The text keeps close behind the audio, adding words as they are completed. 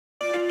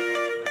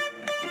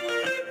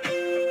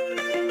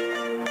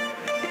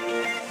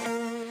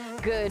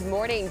Good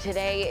morning.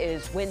 Today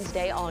is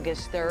Wednesday,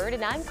 August 3rd,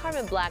 and I'm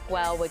Carmen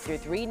Blackwell with your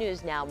 3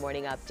 News Now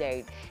morning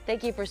update.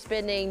 Thank you for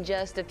spending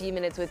just a few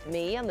minutes with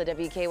me on the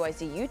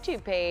WKYC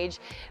YouTube page.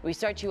 We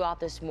start you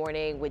off this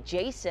morning with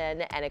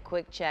Jason and a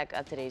quick check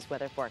of today's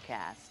weather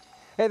forecast.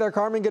 Hey there,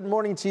 Carmen. Good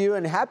morning to you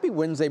and happy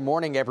Wednesday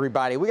morning,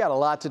 everybody. We got a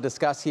lot to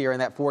discuss here in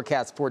that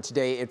forecast for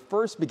today. It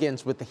first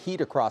begins with the heat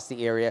across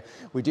the area.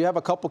 We do have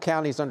a couple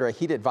counties under a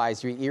heat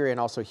advisory, Erie and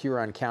also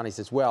Huron counties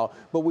as well.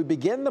 But we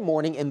begin the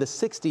morning in the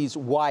 60s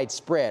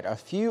widespread. A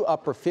few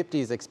upper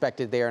 50s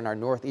expected there in our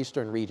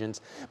northeastern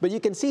regions. But you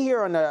can see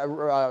here on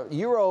the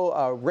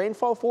Euro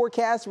rainfall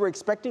forecast, we're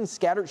expecting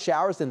scattered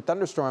showers and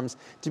thunderstorms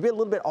to be a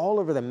little bit all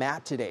over the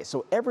map today.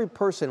 So every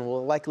person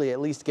will likely at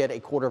least get a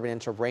quarter of an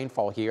inch of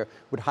rainfall here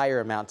with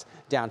higher amounts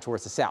down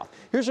towards the south.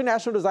 Here's your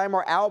National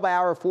Design-More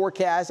hour-by-hour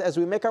forecast. As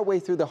we make our way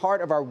through the heart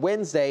of our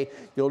Wednesday,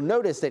 you'll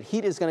notice that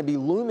heat is going to be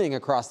looming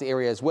across the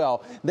area as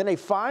well. Then a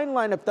fine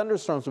line of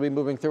thunderstorms will be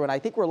moving through, and I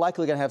think we're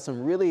likely going to have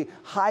some really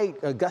high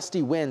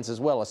gusty winds as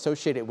well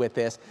associated with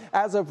this.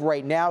 As of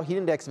right now, heat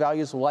index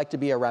values will like to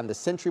be around the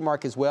century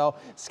mark as well.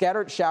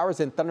 Scattered showers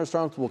and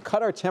thunderstorms will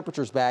cut our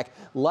temperatures back,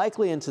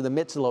 likely into the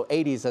mid to low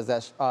 80s as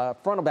that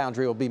frontal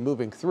boundary will be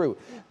moving through.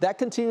 That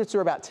continues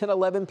through about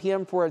 10-11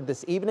 p.m. for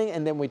this evening,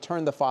 and then we turn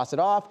the faucet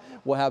off.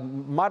 We'll have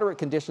moderate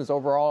conditions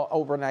overall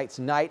overnight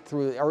tonight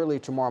through early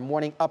tomorrow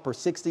morning. Upper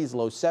 60s,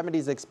 low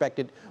 70s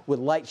expected with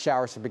light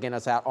showers to begin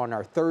us out on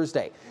our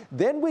Thursday.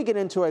 Then we get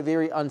into a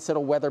very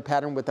unsettled weather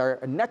pattern with our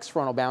next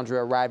frontal boundary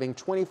arriving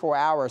 24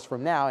 hours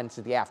from now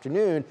into the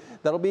afternoon.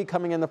 That'll be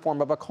coming in the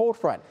form of a cold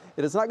front.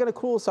 It is not going to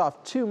cool us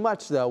off too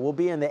much, though. We'll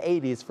be in the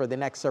 80s for the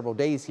next several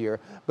days here,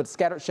 but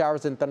scattered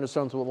showers and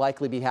thunderstorms will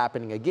likely be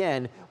happening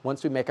again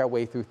once we make our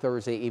way through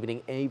Thursday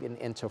evening, even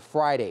into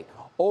Friday.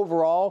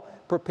 Overall,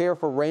 prepare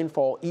for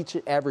rainfall each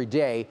and every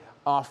day,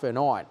 off and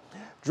on.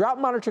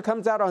 Drought monitor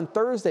comes out on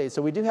Thursday,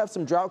 so we do have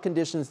some drought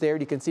conditions there.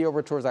 You can see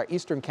over towards our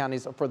eastern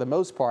counties for the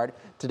most part.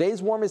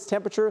 Today's warmest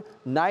temperature,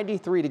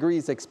 93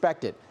 degrees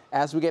expected.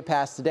 As we get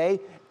past today,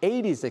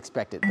 80s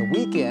expected. The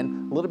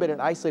weekend, a little bit of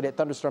isolated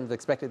thunderstorms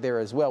expected there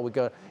as well. We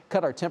cut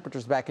our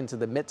temperatures back into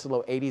the mid to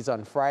low 80s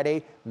on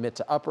Friday, mid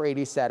to upper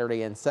 80s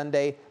Saturday and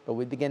Sunday. But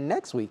we begin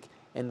next week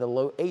in the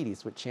low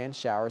 80s with chance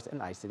showers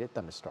and isolated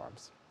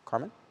thunderstorms.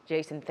 Carmen?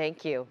 Jason,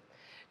 thank you.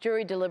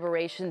 Jury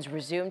deliberations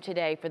resumed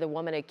today for the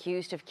woman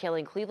accused of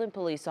killing Cleveland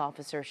police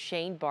officer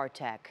Shane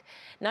Bartek.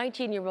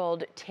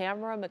 19-year-old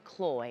Tamara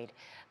McLeod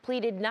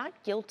pleaded not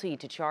guilty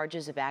to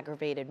charges of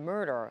aggravated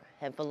murder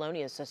and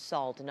felonious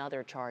assault and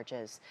other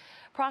charges.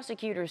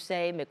 Prosecutors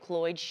say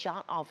McLeod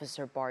shot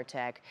Officer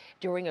Bartek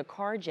during a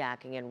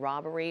carjacking and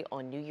robbery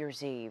on New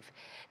Year's Eve.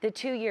 The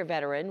 2-year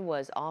veteran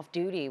was off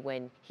duty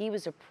when he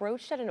was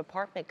approached at an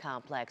apartment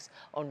complex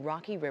on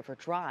Rocky River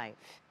Drive.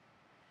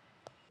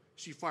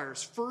 She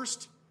fires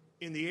first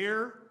in the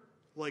air,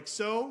 like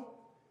so,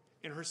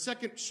 and her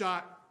second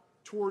shot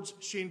towards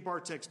Shane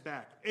Bartek's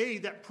back.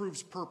 That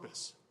proves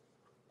purpose.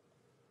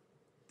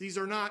 These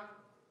are not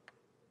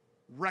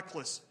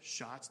reckless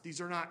shots.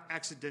 These are not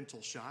accidental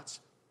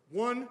shots.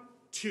 1,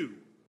 2.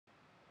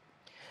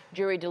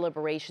 Jury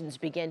deliberations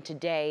begin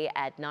today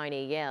at 9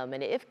 a.m.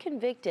 and if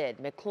convicted,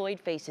 McLeod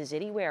faces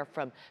anywhere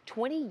from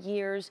 20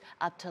 years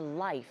up to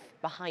life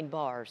behind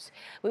bars.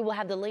 We will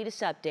have the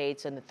latest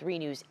updates on the 3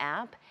 News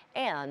app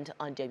and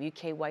on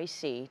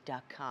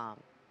WKYC.com.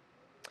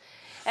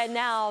 And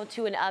now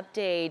to an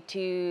update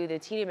to the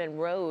Tiedemann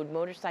Road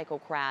motorcycle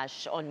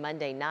crash on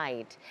Monday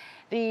night.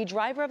 The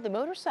driver of the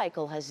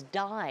motorcycle has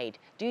died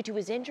due to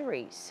his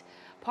injuries.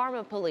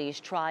 Parma police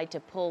tried to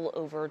pull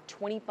over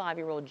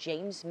 25-year-old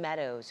James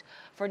Meadows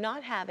for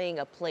not having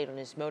a plate on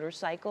his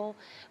motorcycle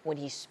when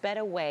he sped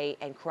away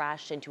and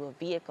crashed into a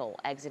vehicle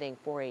exiting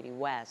 480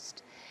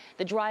 West.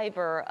 The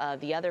driver of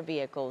the other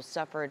vehicle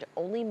suffered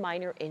only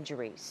minor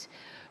injuries.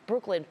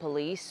 Brooklyn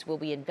police will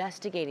be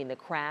investigating the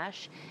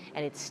crash,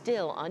 and it's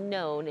still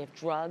unknown if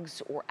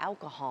drugs or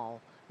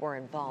alcohol were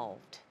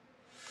involved.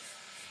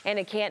 And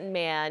a Canton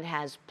man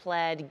has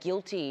pled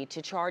guilty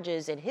to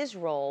charges in his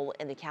role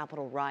in the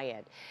Capitol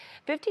riot.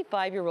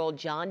 55-year-old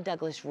John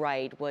Douglas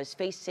Wright was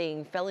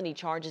facing felony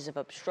charges of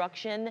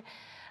obstruction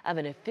of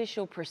an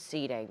official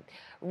proceeding.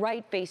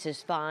 Wright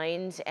faces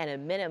fines and a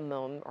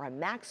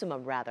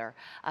maximum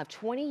of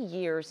 20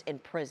 years in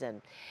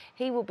prison.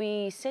 He will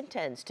be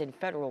sentenced in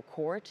federal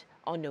court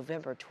on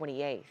November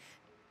 28th.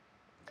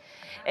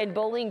 In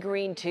Bowling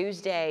Green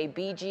Tuesday,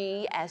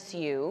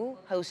 BGSU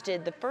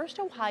hosted the first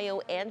Ohio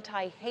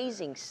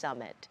Anti-Hazing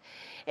Summit.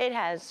 It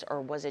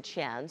was a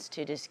chance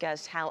to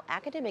discuss how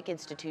academic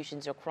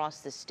institutions across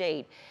the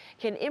state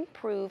can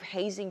improve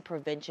hazing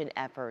prevention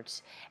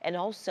efforts and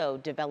also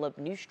develop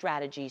new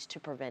strategies to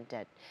prevent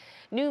it.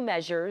 New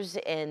measures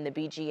in the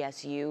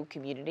BGSU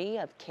Community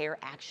of Care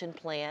Action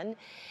Plan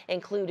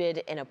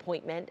included an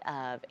appointment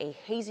of a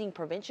hazing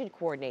prevention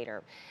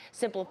coordinator,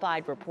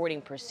 simplified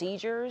reporting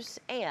procedures,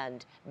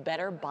 and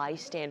better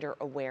bystander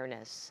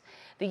awareness.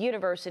 The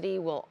university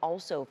will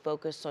also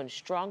focus on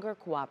stronger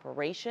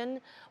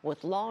cooperation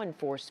with law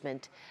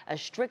enforcement, a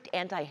strict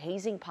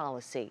anti-hazing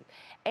policy,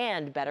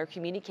 and better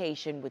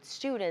communication with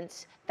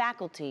students,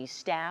 faculty,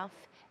 staff,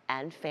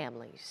 and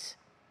families.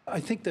 I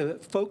think the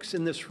folks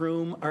in this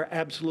room are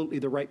absolutely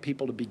the right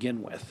people to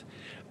begin with.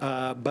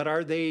 But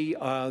are they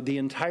the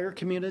entire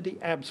community?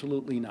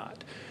 Absolutely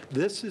not.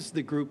 This is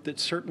the group that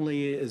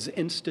certainly is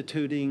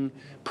instituting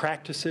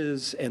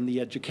practices and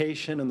the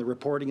education and the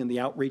reporting and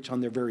the outreach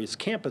on their various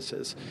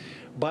campuses.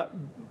 But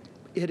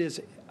it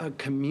is a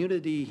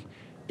community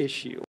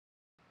issue.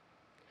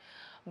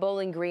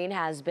 Bowling Green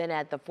has been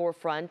at the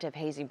forefront of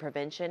hazing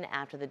prevention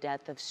after the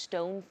death of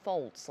Stone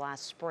Foltz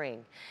last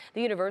spring.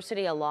 The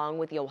university, along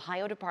with the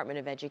Ohio Department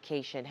of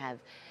Education, have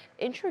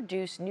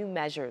introduced new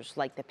measures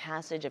like the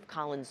passage of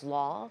Collins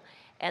Law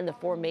and the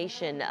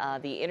formation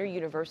of the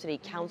Inter-University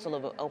Council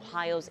of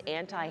Ohio's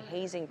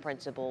anti-hazing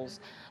principles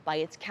by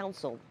its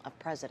Council of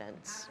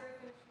Presidents.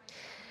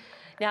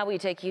 Now we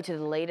take you to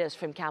the latest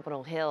from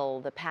Capitol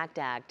Hill. The PACT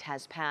Act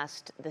has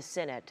passed the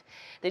Senate.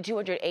 The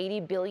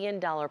 $280 billion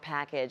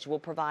package will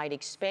provide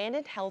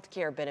expanded health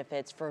care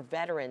benefits for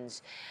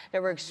veterans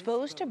that were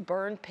exposed to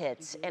burn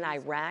pits in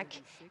Iraq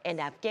and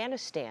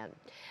Afghanistan.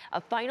 A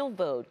final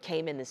vote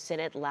came in the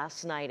Senate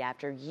last night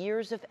after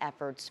years of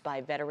efforts by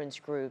veterans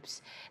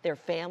groups, their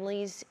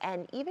families,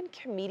 and even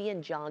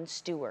comedian Jon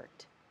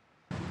Stewart.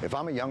 If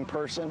I'm a young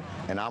person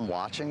and I'm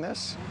watching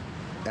this,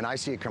 and I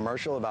see a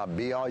commercial about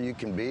be all you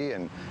can be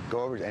and go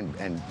over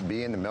and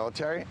be in the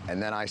military,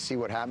 and then I see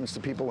what happens to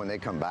people when they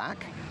come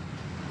back,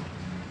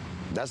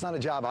 that's not a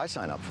job I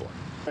sign up for.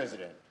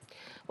 President.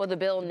 Well, the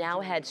bill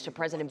now heads to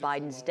President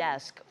Biden's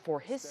desk for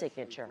his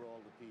signature.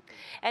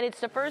 And it's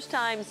the first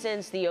time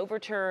since the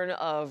overturn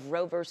of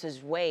Roe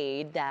versus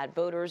Wade that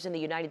voters in the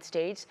United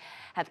States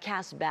have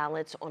cast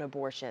ballots on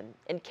abortion.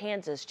 In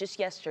Kansas, just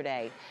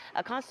yesterday,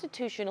 a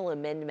constitutional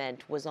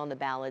amendment was on the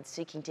ballot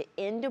seeking to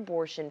end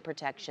abortion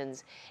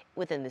protections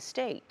within the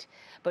state.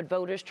 But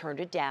voters turned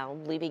it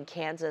down, leaving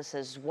Kansas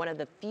as one of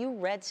the few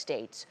red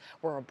states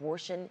where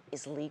abortion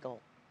is legal.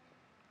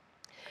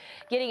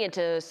 Getting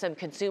into some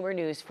consumer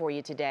news for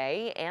you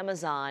today,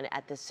 Amazon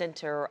at the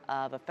center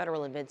of a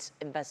federal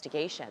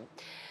investigation.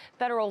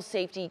 Federal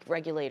safety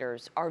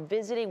regulators are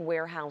visiting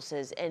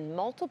warehouses in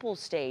multiple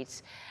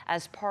states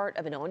as part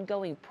of an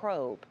ongoing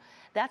probe.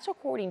 That's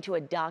according to a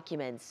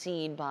document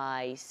seen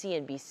by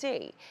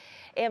CNBC.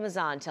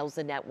 Amazon tells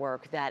the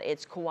network that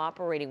it's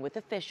cooperating with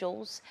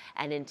officials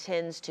and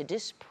intends to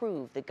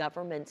disprove the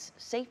government's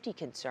safety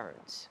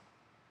concerns.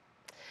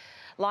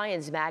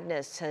 Lyons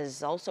Magnus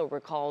has also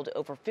recalled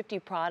over 50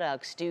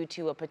 products due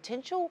to a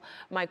potential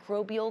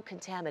microbial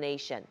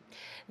contamination.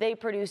 They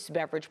produce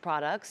beverage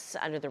products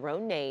under their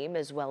own name,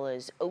 as well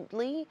as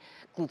Oatly,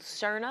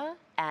 Glucerna,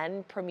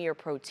 and Premier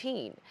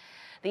Protein.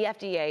 The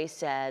FDA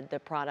said the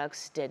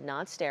products did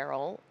not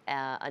sterile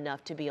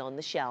enough to be on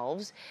the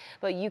shelves,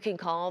 but you can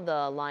call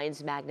the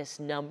Lyons Magnus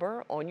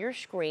number on your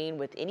screen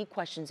with any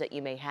questions that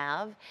you may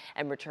have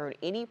and return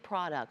any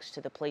products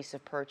to the place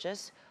of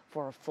purchase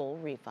for a full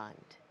refund.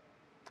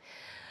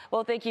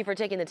 Well, thank you for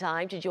taking the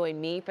time to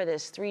join me for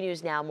this 3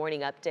 News Now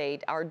morning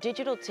update. Our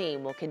digital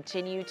team will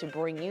continue to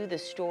bring you the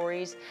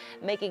stories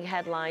making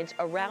headlines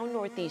around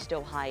Northeast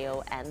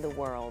Ohio and the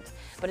world.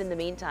 But in the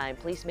meantime,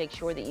 please make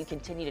sure that you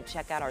continue to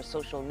check out our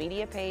social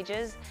media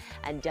pages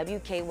and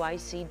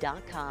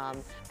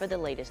WKYC.com for the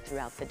latest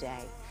throughout the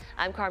day.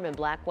 I'm Carmen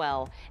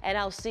Blackwell, and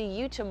I'll see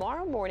you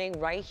tomorrow morning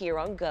right here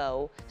on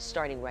Go,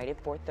 starting right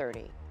at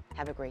 4:30.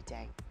 Have a great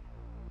day.